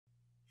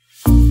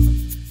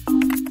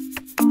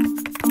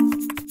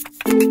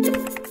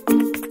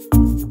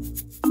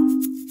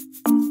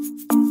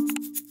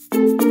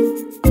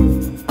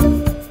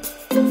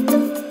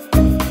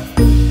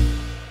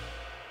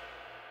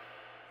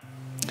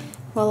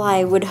Well,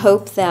 I would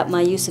hope that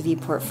my use of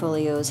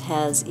ePortfolios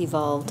has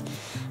evolved,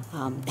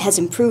 has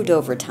improved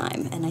over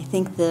time, and I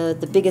think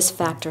the biggest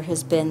factor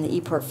has been the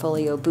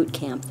ePortfolio boot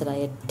camp that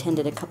I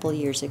attended a couple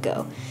years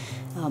ago.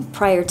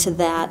 Prior to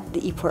that,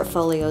 the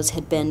ePortfolios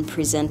had been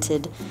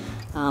presented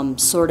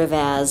sort of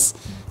as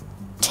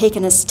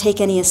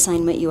take any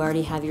assignment you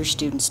already have your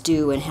students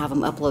do and have them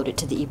upload it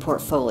to the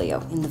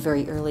ePortfolio in the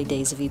very early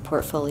days of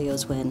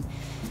ePortfolios when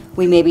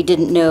we maybe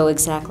didn't know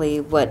exactly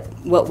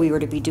what we were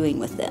to be doing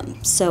with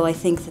them. So I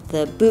think that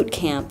the boot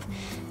camp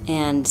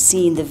and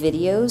seeing the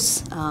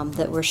videos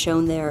that were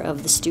shown there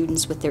of the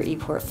students with their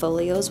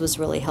ePortfolios was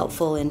really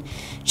helpful in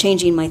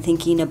changing my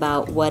thinking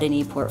about what an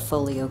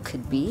ePortfolio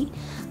could be,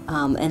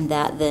 and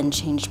that then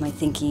changed my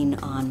thinking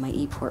on my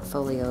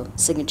ePortfolio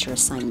signature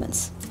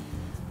assignments.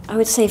 I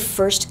would say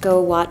first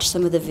go watch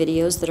some of the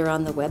videos that are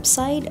on the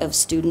website of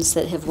students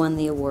that have won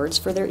the awards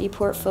for their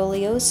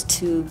ePortfolios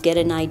to get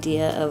an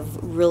idea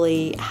of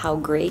really how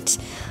great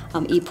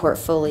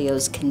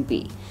ePortfolios can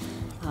be.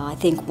 I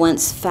think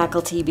once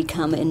faculty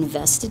become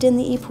invested in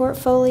the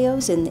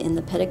ePortfolios, in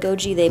the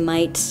pedagogy, they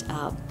might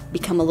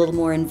become a little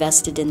more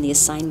invested in the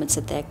assignments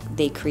that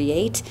they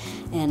create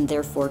and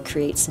therefore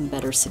create some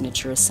better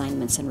signature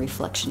assignments and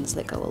reflections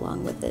that go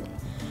along with it.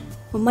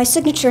 Well, my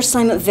signature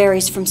assignment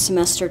varies from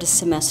semester to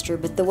semester,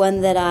 but the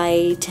one that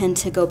I tend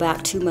to go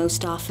back to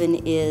most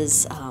often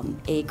is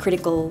a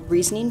critical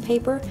reasoning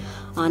paper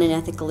on an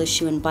ethical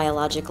issue in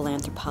biological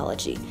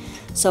anthropology.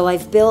 So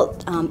I've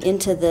built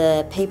into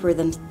the paper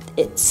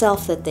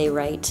itself that they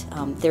write,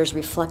 there's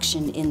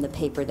reflection in the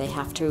paper. They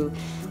have to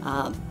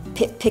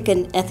pick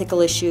an ethical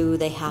issue,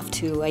 they have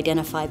to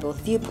identify both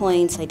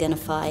viewpoints,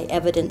 identify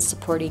evidence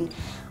supporting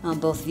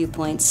both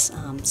viewpoints,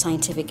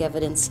 scientific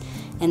evidence,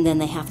 and then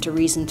they have to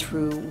reason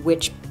through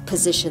which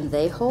position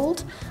they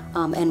hold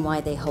and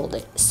why they hold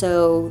it.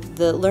 So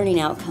the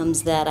learning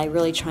outcomes that I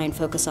really try and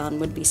focus on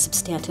would be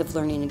substantive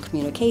learning and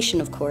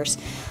communication, of course,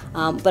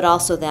 but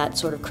also that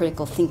sort of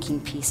critical thinking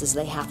pieces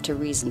they have to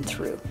reason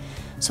through.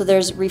 So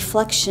there's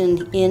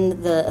reflection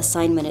in the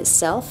assignment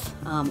itself,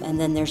 and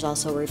then there's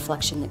also a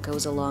reflection that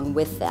goes along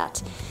with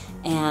that.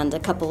 And a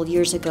couple of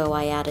years ago,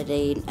 I added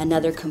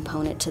another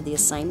component to the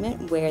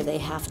assignment where they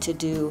have to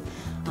do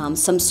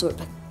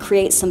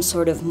create some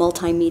sort of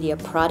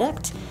multimedia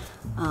product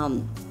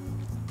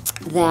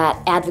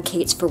that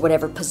advocates for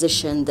whatever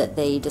position that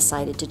they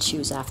decided to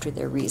choose after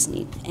their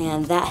reasoning.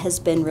 And that has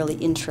been really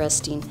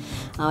interesting.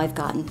 I've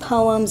gotten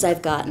poems,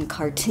 I've gotten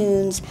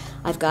cartoons,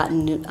 I've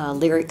gotten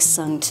lyrics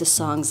sung to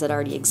songs that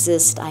already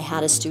exist. I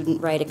had a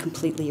student write a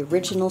completely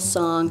original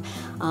song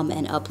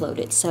and upload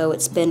it. So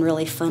it's been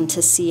really fun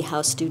to see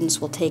how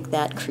students will take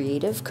that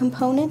creative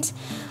component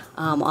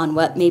on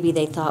what maybe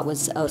they thought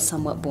was a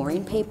somewhat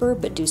boring paper,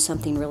 but do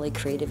something really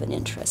creative and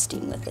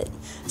interesting with it.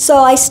 So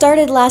I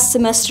started last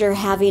semester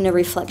having a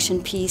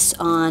reflection piece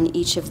on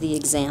each of the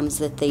exams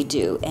that they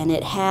do, and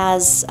it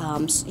has,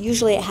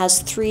 usually it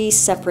has 3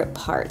 separate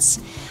parts.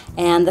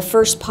 And the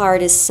first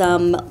part is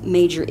some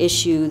major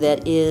issue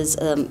that is,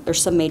 or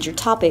some major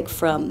topic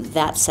from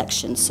that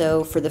section.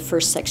 So for the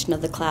first section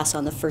of the class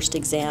on the first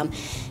exam,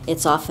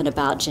 it's often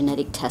about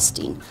genetic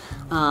testing.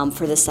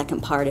 For the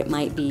second part, it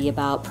might be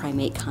about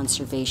primate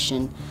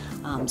conservation.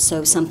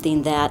 So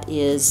something that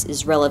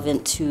is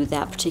relevant to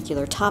that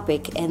particular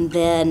topic. And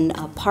then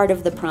part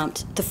of the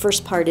prompt, the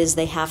first part is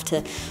they have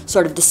to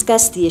sort of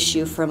discuss the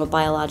issue from a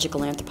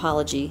biological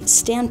anthropology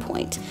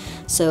standpoint.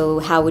 So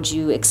how would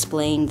you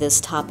explain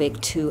this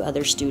topic to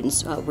other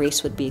students?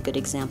 Race would be a good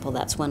example.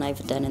 That's one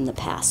I've done in the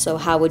past. So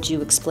how would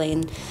you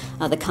explain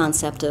the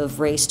concept of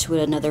race to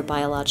another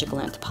biological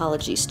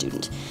anthropology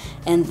student?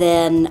 And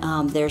then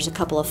there's a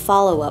couple of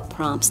follow-up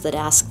prompts that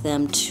ask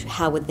them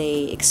how would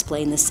they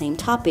explain the same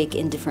topic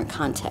in different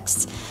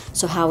contexts.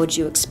 So how would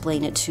you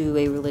explain it to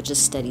a religious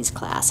studies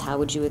class? How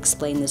would you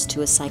explain this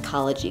to a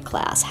psychology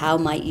class? How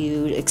might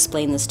you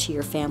explain this to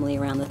your family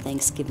around the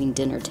Thanksgiving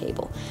dinner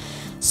table?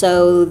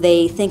 So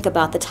they think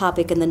about the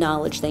topic and the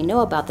knowledge they know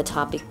about the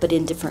topic, but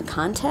in different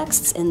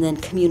contexts, and then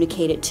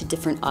communicate it to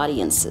different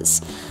audiences.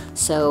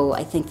 So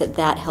I think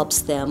that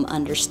helps them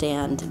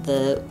understand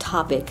the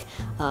topic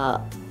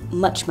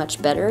much,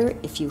 much better.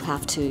 If you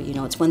have to,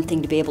 it's one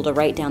thing to be able to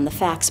write down the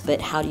facts,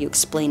 but how do you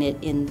explain it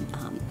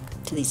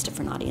to these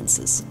different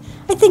audiences?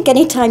 I think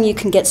anytime you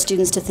can get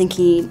students to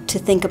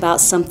think about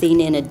something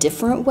in a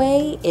different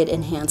way, it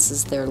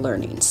enhances their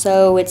learning.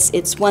 So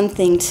it's one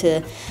thing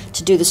to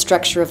do the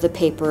structure of the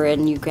paper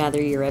and you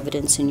gather your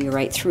evidence and you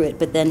write through it,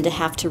 but then to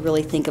have to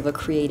really think of a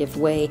creative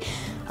way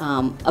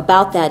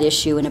about that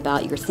issue and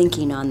about your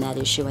thinking on that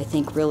issue, I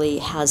think really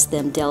has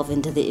them delve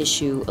into the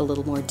issue a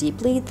little more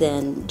deeply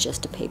than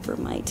just a paper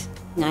might.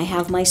 And I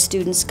have my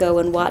students go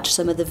and watch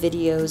some of the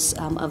videos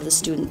of the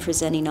student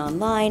presenting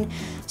online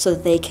so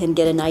that they can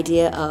get an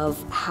idea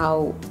of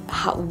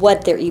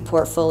what their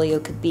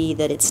ePortfolio could be,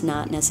 that it's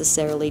not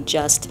necessarily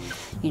just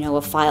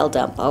a file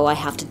dump. Oh, I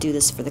have to do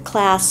this for the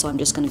class, so I'm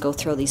just going to go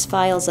throw these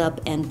files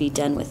up and be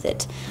done with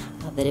it.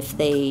 That if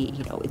they,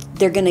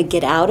 they're going to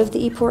get out of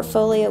the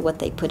ePortfolio what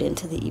they put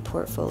into the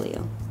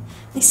ePortfolio.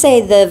 I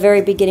say the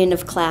very beginning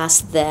of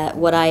class that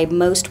what I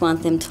most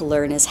want them to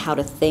learn is how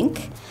to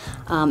think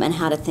and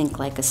how to think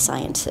like a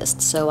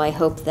scientist. So I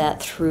hope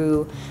that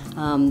through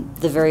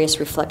the various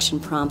reflection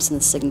prompts in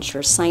the signature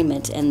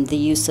assignment and the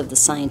use of the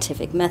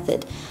scientific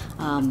method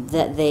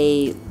that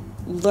they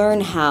learn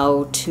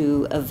how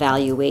to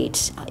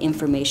evaluate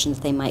information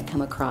that they might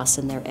come across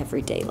in their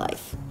everyday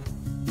life.